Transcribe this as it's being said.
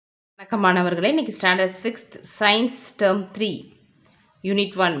வணக்கம் மாணவர்களே, இன்னைக்கு standard 6th science term 3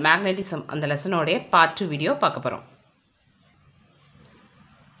 unit 1 magnetism அந்த லெசனோடைய பார்ட் 2 வீடியோ பார்க்க போகிறோம்.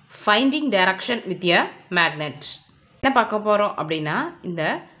 Finding direction with a magnet என்ன பார்க்க போகிறோம் அப்படின்னா, இந்த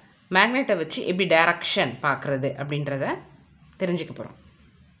மேக்னெட்டை வச்சு எப்படி டைரக்ஷன் பார்க்குறது அப்படின்றத தெரிஞ்சுக்க போகிறோம்.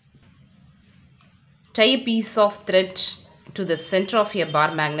 Tie a piece of thread to the center of a bar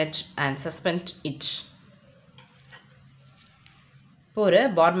magnet and suspend it. இப்போ ஒரு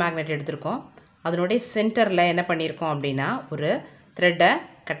பார் மேக்னெட் எடுத்திருக்கோம். அதனுடைய சென்டரில் என்ன பண்ணியிருக்கோம் அப்படின்னா ஒரு த்ரெட்டை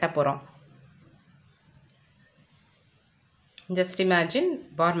கட்ட போகிறோம். ஜஸ்ட் இமேஜின்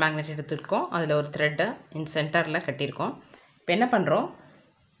பார் மேக்னெட் எடுத்திருக்கோம், அதில் ஒரு த்ரெட்டை சென்டரில் கட்டியிருக்கோம். இப்போ என்ன பண்ணுறோம்,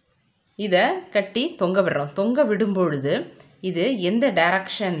 இதை கட்டி தொங்க விடுறோம். தொங்க விடும்பொழுது இது எந்த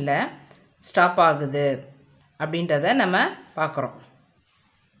டைரக்ஷனில் ஸ்டாப் ஆகுது அப்படின்றத நம்ம பார்க்குறோம்.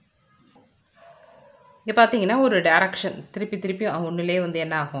 இங்கே பார்த்தீங்கன்னா ஒரு டைரக்ஷன் திருப்பி ஒன்றுலே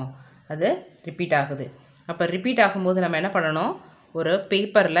என்ன ஆகும், அது ரிப்பீட் ஆகுது. அப்போ ரிப்பீட் ஆகும்போது நம்ம என்ன பண்ணணும், ஒரு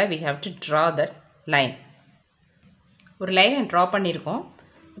பேப்பரில் we have to draw that line. ஒரு லைனை ட்ரா பண்ணியிருக்கோம்.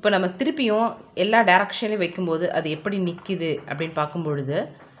 இப்போ நம்ம திருப்பியும் எல்லா டைரக்ஷன்லையும் வைக்கும்போது அது எப்படி நிற்கிது அப்படின்னு பார்க்கும்பொழுது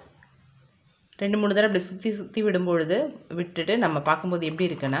 2-3 தடவை அப்படி சுற்றி விடும்பொழுது விட்டுட்டு நம்ம பார்க்கும்போது எப்படி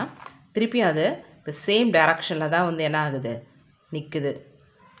இருக்குன்னா, திருப்பியும் அது இப்போ சேம் டைரக்ஷனில் தான் என்ன ஆகுது, நிற்குது.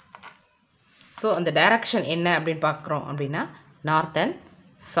 ஸோ அந்த டைரக்ஷன் என்ன அப்படின்னு பார்க்குறோம் அப்படின்னா north and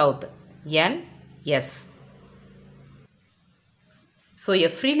south, NS. So a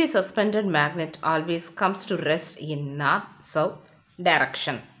freely suspended magnet always comes to rest in north south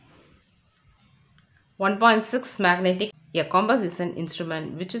direction. 1.6 magnetic a compass is an instrument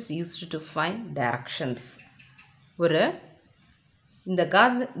which is used to find directions. ஒரு இந்த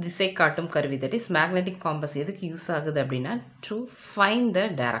காந்த திசை காட்டும் கருவி, தட் இஸ் மேக்னெட்டிக் காம்பஸ், எதுக்கு use ஆகுது அப்படின்னா to find the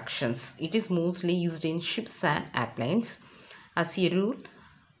directions. It is mostly used in ships and airplanes. As a rule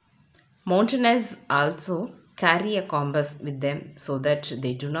mountaineers also carry a compass with them so that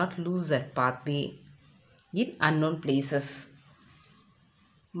they do not lose their pathway in unknown places.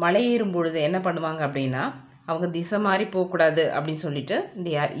 மலை ஏறும் பொழுது என்ன பண்ணுவாங்க அப்படின்னா, அவங்க திசை மாதிரி போகக்கூடாது அப்படின்னு சொல்லிட்டு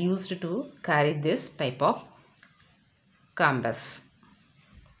they are used to carry this type of compass.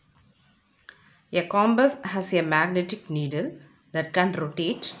 A compass has a magnetic needle that can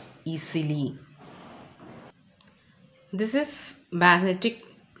rotate easily. This is magnetic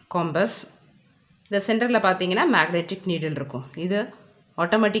compass. இந்த சென்டரில் பார்த்தீங்கன்னா மேக்னெட்டிக் நீடில் இருக்கும். இது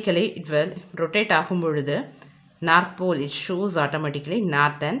ஆட்டோமேட்டிக்கலி இட் வில் ரொட்டேட் ஆகும் பொழுது north pole it shows automatically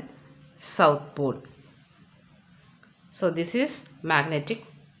north and south pole. So this is magnetic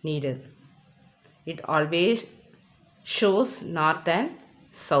needle. It always shows north and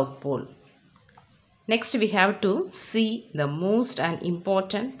south pole. Next we have to see the most and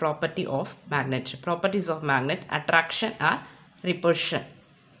important property of magnet. Properties of magnet: attraction or repulsion.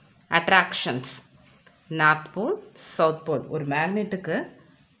 Attractions: north pole, south pole. ஒரு மேக்னெட்டுக்கு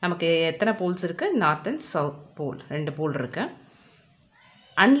நமக்கு எத்தனை poles இருக்குது, north and south pole, 2 போல் இருக்கு.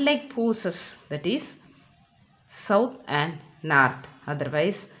 Unlike poses, that is south and north,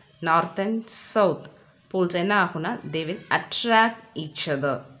 otherwise north and south poles என்ன ஆகும்னா they will attract each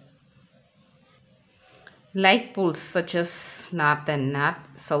other. Like poles such as north and north,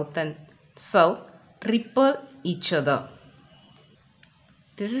 south and south repel each other.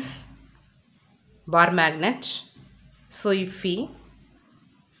 This is bar magnet. So if we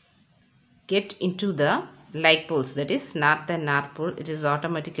get into the like poles, that is north and north pole, it is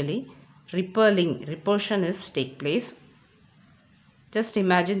automatically repelling. Repulsion is take place. Just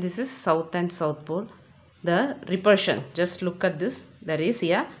imagine this is south and south pole. The repulsion, just look at this, there is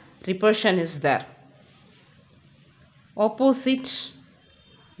a repulsion is there. Opposite,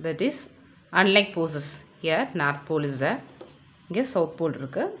 that is unlike poses, here north pole is there, here south pole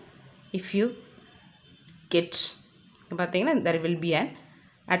இருக்கு. If you get பார்த்தீங்கன்னா there will be an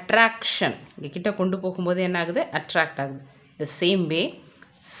attraction. இங்கே கிட்ட கொண்டு போகும்போது என்ன ஆகுது, attract ஆகுது. The same way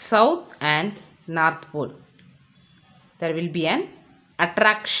south and north pole there will be an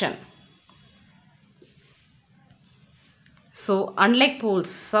attraction. So unlike poles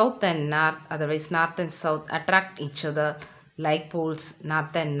south and north, otherwise north and south attract each other. Like poles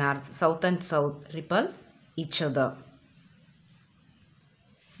north and north, south and south repel each other.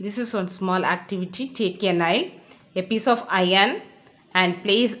 This is one small activity. Take a nail, a piece of iron and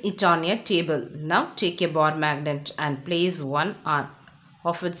place it on a table. Now take a bar magnet and place one on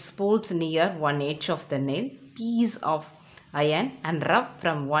of its poles near one edge of the nail piece of iron and rub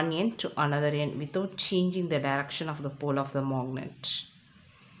from one end to another end without changing the direction of the pole of the magnet.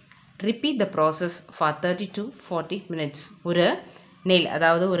 Repeat the process for 30 to 40 minutes. ஒரு nail,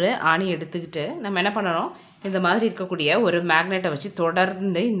 அதாவது ஒரு ஆணி எடுத்துக்கிட்டு நம்ம என்ன பண்ணணும், இந்த மாதிரி இருக்கக்கூடிய ஒரு மேக்னெட்டை வச்சு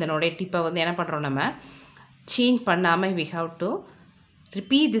தொடர்ந்து இதனுடைய டிப்பை வந்து என்ன பண்ணுறோம், நம்ம சேஞ்ச் பண்ணாமல் we have to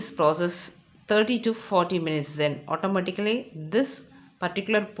repeat this process 30 to 40 minutes. Then automatically this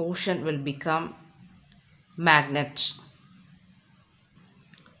particular portion will become magnet.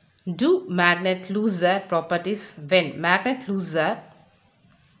 Do magnet lose their properties? When magnet lose their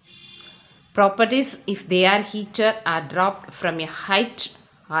properties if they are heated or dropped from a height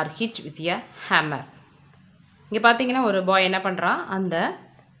or hit with a hammer. இங்கே பார்த்தீங்கன்னா ஒரு பாய் என்ன பண்ணுறான், அந்த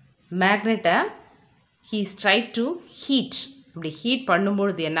மேக்னெட்டை he is tried to heat. இப்படி heat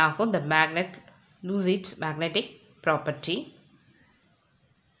பண்ணும்பொழுது என்ன ஆகும், the magnet lose its magnetic property.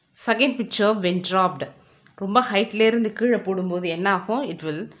 Second picture when dropped, ரொம்ப ஹைட்லேருந்து கீழே போடும்போது என்ன ஆகும், it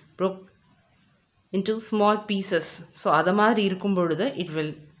will broke into small pieces. So அது மாதிரி இருக்கும் பொழுது it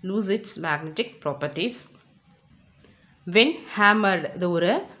will lose its magnetic properties. when hammered, இது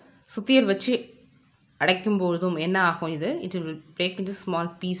ஒரு சுத்தியல் வச்சு அடைக்கும்போதும் என்ன ஆகும், இது it will break into small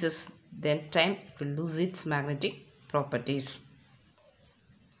pieces. Then time it will lose its magnetic properties.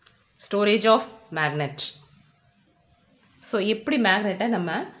 Storage of magnet. So எப்படி மேக்னெட்டை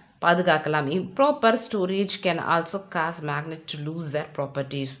நம்ம பாதுகாக்கலாம். improper storage can also cause magnet to lose their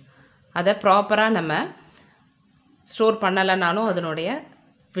properties. அதை ப்ராப்பராக நம்ம ஸ்டோர் பண்ணலைனாலும் அதனுடைய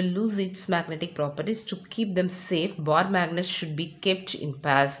will lose its magnetic properties. To keep them safe, bar magnets should be kept in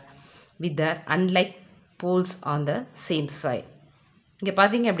pairs with their unlike poles on the same side. இங்கே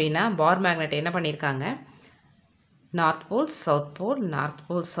பார்த்தீங்க அப்படின்னா bar magnet என்ன பண்ணியிருக்காங்க, north pole south pole, north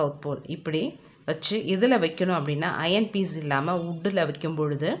pole south pole இப்படி வச்சு இதில் வைக்கணும் அப்படின்னா அயன் பீஸ் இல்லாமல் வுட்டில் வைக்கும்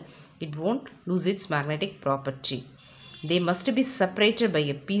பொழுது it won't lose its magnetic property. They must be separated by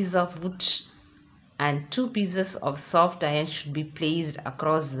a piece of wood and 2 pieces of soft iron should be placed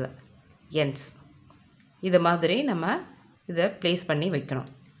across the ends. இது மாதிரி நம்ம இதை place பண்ணி வைக்கணும்.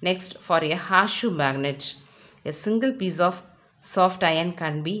 Next, for a horseshoe magnet, a single piece of soft iron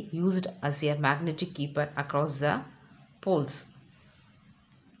can be used as a magnetic keeper across the poles.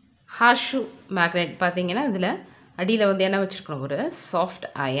 horseshoe magnet பார்த்தீங்கன்னா இதில் அடியில் வந்து என்ன வச்சுருக்கணும், ஒரு சாஃப்ட்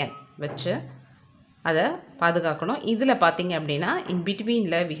அயன் வச்சு அதை பாதுகாக்கணும். இதில் பார்த்தீங்க அப்படின்னா இன்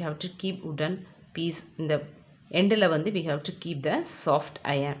பிட்வீனில் we have to keep wooden piece. இந்த எண்டில் வந்து we have to keep the soft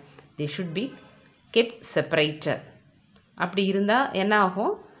iron. They should be kept separated. அப்படி இருந்தால் என்ன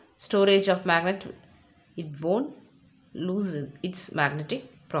ஆகும், storage of magnet, it won't lose its magnetic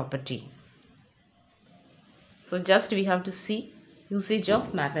property. So just we have to see usage of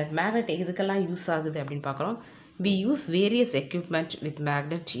magnet. Magnet எதுக்கெல்லாம் use ஆகுது அப்படின்னு பார்க்குறோம். we use various equipment with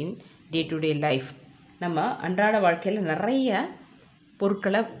magnet in day to day life. நம்ம அன்றாட வாழ்க்கையில் நிறைய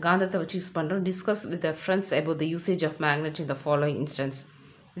பொருட்களை காந்தத்தை வச்சு யூஸ் பண்ணுறோம். Discuss with the friends about the usage of magnet in the following instance.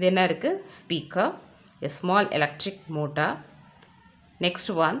 இது என்ன இருக்குது, speaker, a small electric motor. next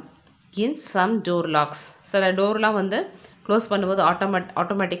one, in some door locks, சில டோர்லாம் வந்து க்ளோஸ் பண்ணும்போது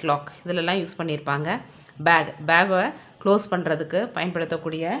ஆட்டோமேட்டிக் லாக் இதிலெல்லாம் யூஸ் பண்ணியிருப்பாங்க. பேக்கை க்ளோஸ் பண்ணுறதுக்கு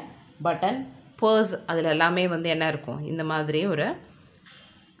பயன்படுத்தக்கூடிய பட்டன், பர்ஸ், அதில் எல்லாமே வந்து என்ன இருக்கும், இந்த மாதிரி ஒரு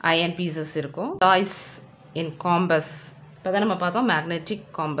அயன் பீசஸ் இருக்கும். டாய்ஸ் இன் காம்பஸ், இப்போ தான் நம்ம பார்த்தோம் magnetic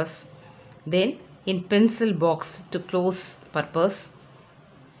compass. Then in pencil box to close purpose.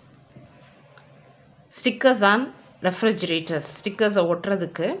 Stickers on refrigerators, ஸ்டிக்கர்ஸை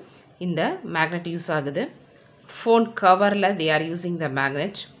ஒட்டுறதுக்கு இந்த மேக்னெட் யூஸ் ஆகுது. ஃபோன் கவரில் they are using the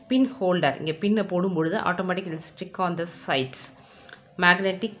magnet. Bin holder, இங்கே பின்னை போடும்பொழுது automatic stick on the sides.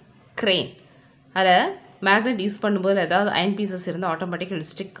 Magnetic crane, அதில் மேக்னெட் யூஸ் பண்ணும்போது ஏதாவது iron pieces இருந்தால் automatic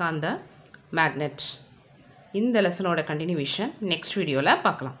stick on the magnet. இந்த லெசனோட கண்டினியூவேஷன் நெக்ஸ்ட் வீடியோவில்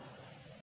பார்க்கலாம்.